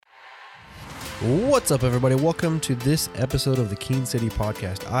What's up, everybody? Welcome to this episode of the Keene City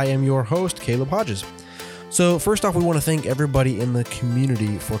Podcast. I am your host, Caleb Hodges. So first off, we want to thank everybody in the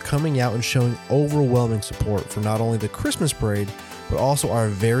community for coming out and showing overwhelming support for not only the Christmas parade, but also our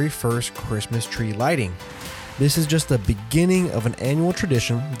very first Christmas tree lighting. This is just the beginning of an annual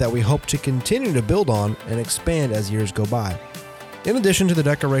tradition that we hope to continue to build on and expand as years go by. In addition to the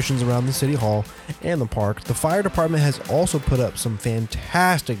decorations around the City Hall and the park, the fire department has also put up some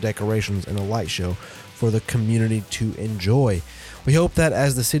fantastic decorations and a light show for the community to enjoy. We hope that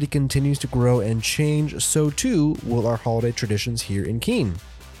as the city continues to grow and change, so too will our holiday traditions here in Keene.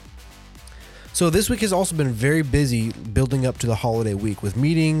 So this week has also been very busy building up to the holiday week with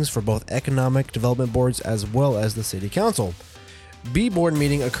meetings for both economic development boards as well as the city council. B board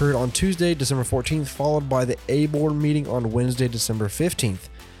meeting occurred on Tuesday, December 14th, followed by the A board meeting on Wednesday, December 15th.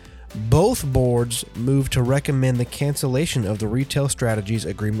 Both boards moved to recommend the cancellation of the retail strategies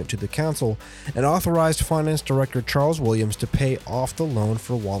agreement to the council and authorized Finance Director Charles Williams to pay off the loan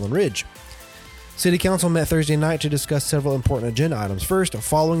for Wallen Ridge. City Council met Thursday night to discuss several important agenda items. First,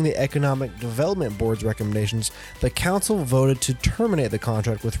 following the Economic Development Board's recommendations, the council voted to terminate the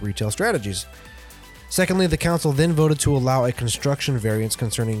contract with Retail Strategies. Secondly, the council then voted to allow a construction variance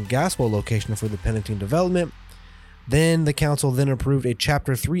concerning gas well location for the Pennington development. Then the council then approved a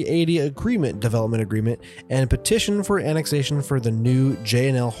Chapter 380 development agreement and petition for annexation for the new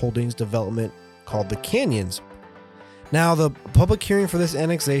J&L Holdings development called the Canyons. Now, the public hearing for this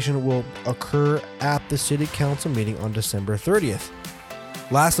annexation will occur at the city council meeting on December 30th.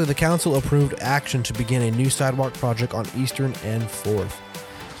 Lastly, the council approved action to begin a new sidewalk project on Eastern and 4th.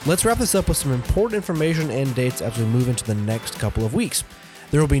 Let's wrap this up with some important information and dates as we move into the next couple of weeks.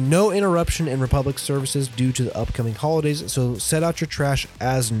 There will be no interruption in Republic services due to the upcoming holidays, so set out your trash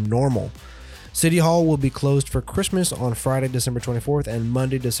as normal. City Hall will be closed for Christmas on Friday, December 24th and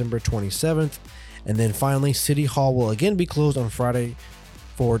Monday, December 27th. And then finally, City Hall will again be closed on Friday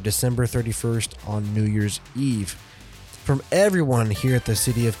for December 31st on New Year's Eve. From everyone here at the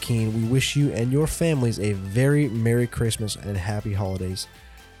City of Keene, we wish you and your families a very Merry Christmas and Happy Holidays.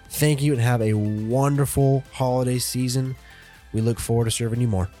 Thank you and have a wonderful holiday season. We look forward to serving you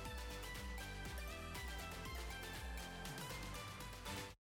more.